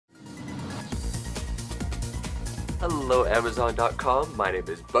Hello Amazon.com, my name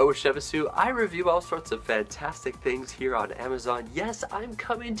is Beau. I review all sorts of fantastic things here on Amazon. Yes, I'm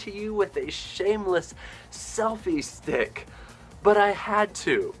coming to you with a shameless selfie stick, but I had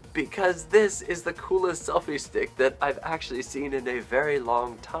to, because this is the coolest selfie stick that I've actually seen in a very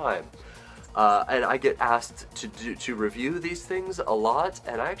long time. And I get asked to review these things a lot,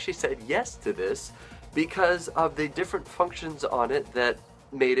 and I actually said yes to this because of the different functions on it that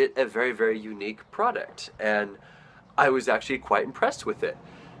made it a very, very unique product. And I was actually quite impressed with it.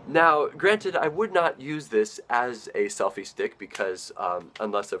 Now, granted, I would not use this as a selfie stick because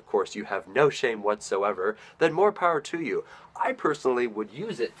unless, of course, you have no shame whatsoever, then more power to you. I personally would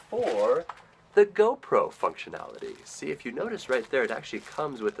use it for the GoPro functionality. See, if you notice right there, it actually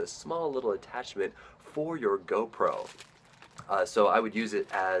comes with a small little attachment for your GoPro. So I would use it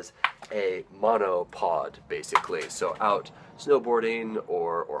as a monopod, basically. So out snowboarding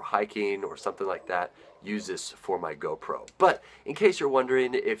or hiking or something like that, use this for my GoPro. But in case you're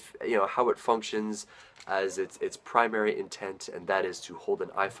wondering if how it functions as its primary intent, and that is to hold an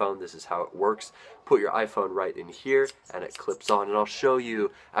iPhone, this is how it works. Put your iPhone right in here and it clips on, and I'll show you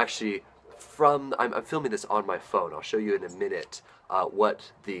actually I'm filming this on my phone. I'll show you in a minute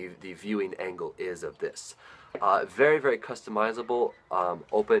what the viewing angle is of this. Very, very customizable.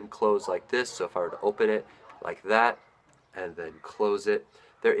 Open, close like this. So if I were to open it like that and then close it,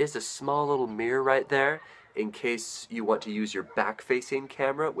 there is a small little mirror right there in case you want to use your back-facing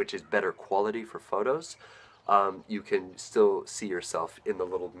camera, which is better quality for photos. You can still see yourself in the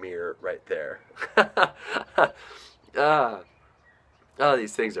little mirror right there. Oh,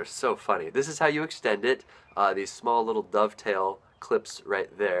 these things are so funny. This is how you extend it. These small little dovetail clips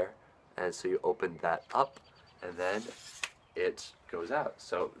right there. And so you open that up and then it goes out.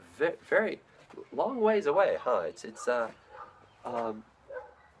 So very long ways away, huh? It's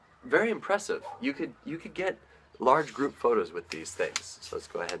very impressive. You could get large group photos with these things. So let's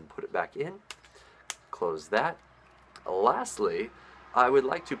go ahead and put it back in. Close that. Lastly, I would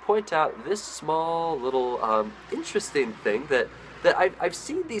like to point out this small little interesting thing that I've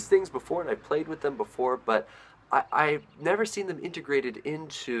seen these things before and I've played with them before, but I've never seen them integrated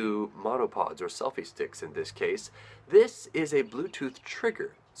into monopods or selfie sticks in this case. This is a Bluetooth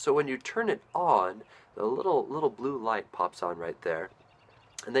trigger. So when you turn it on, the little blue light pops on right there.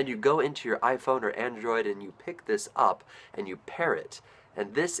 And then you go into your iPhone or Android and you pick this up and you pair it.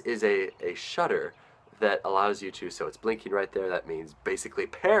 And this is a shutter that allows you to, so it's blinking right there. That means basically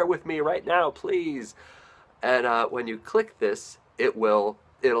pair with me right now, please. And when you click this, it'll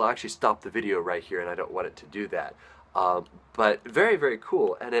actually stop the video right here, and I don't want it to do that. But very, very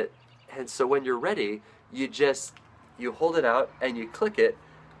cool. And so when you're ready, you hold it out and you click it,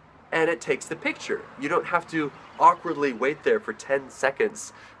 and it takes the picture. You don't have to awkwardly wait there for 10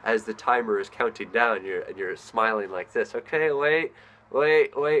 seconds as the timer is counting down and you're smiling like this. Okay, wait.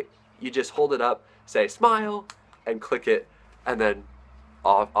 You just hold it up, say smile, and click it, and then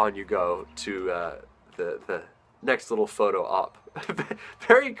on you go to the next little photo op.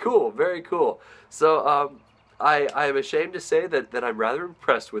 Very cool, very cool. So I am ashamed to say that I'm rather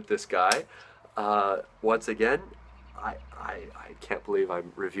impressed with this guy. Once again, I can't believe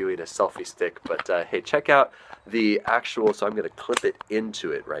I'm reviewing a selfie stick, but hey, check out the actual, so I'm going to clip it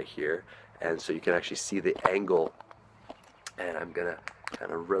into it right here, and so you can actually see the angle, and I'm going to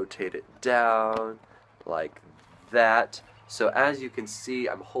kind of rotate it down like that. So as you can see,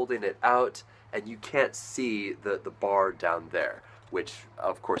 I'm holding it out, and you can't see the bar down there, which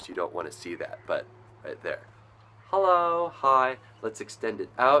of course you don't want to see that, but right there. Hello, hi, let's extend it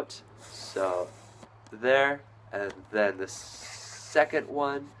out. So there, and then the second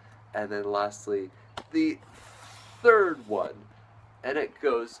one, and then lastly the third one, and it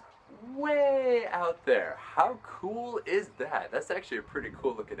goes way out there. How cool is that? That's actually a pretty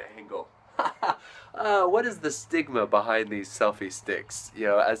cool looking angle. What is the stigma behind these selfie sticks?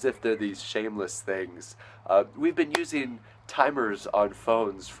 As if they're these shameless things. We've been using timers on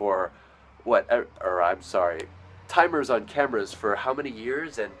phones for timers on cameras for how many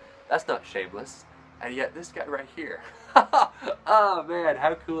years, and that's not shameless. And yet this guy right here. Oh man,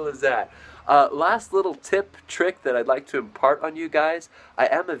 how cool is that? Last little trick that I'd like to impart on you guys. I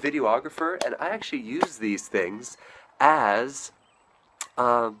am a videographer, and I actually use these things as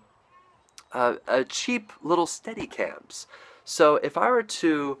cheap little steady cams. So if I were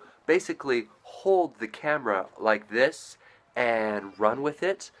to basically hold the camera like this and run with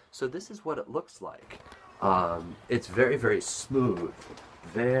it, so this is what it looks like. It's very, very smooth.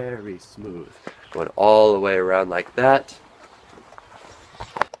 Very smooth. Going all the way around like that.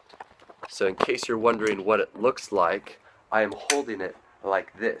 So in case you're wondering what it looks like, I am holding it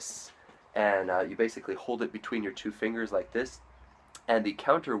like this. and you basically hold it between your two fingers like this, and the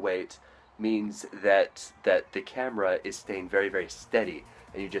counterweight means that the camera is staying very, very steady,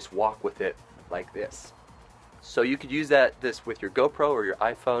 and you just walk with it like this. So you could use this with your GoPro or your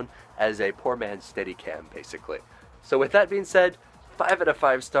iPhone as a poor man's Steadicam, basically. So with that being said, 5 out of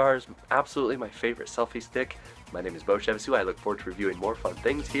 5 stars, absolutely my favorite selfie stick. My name is Beau. I look forward to reviewing more fun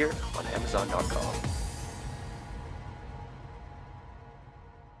things here on Amazon.com.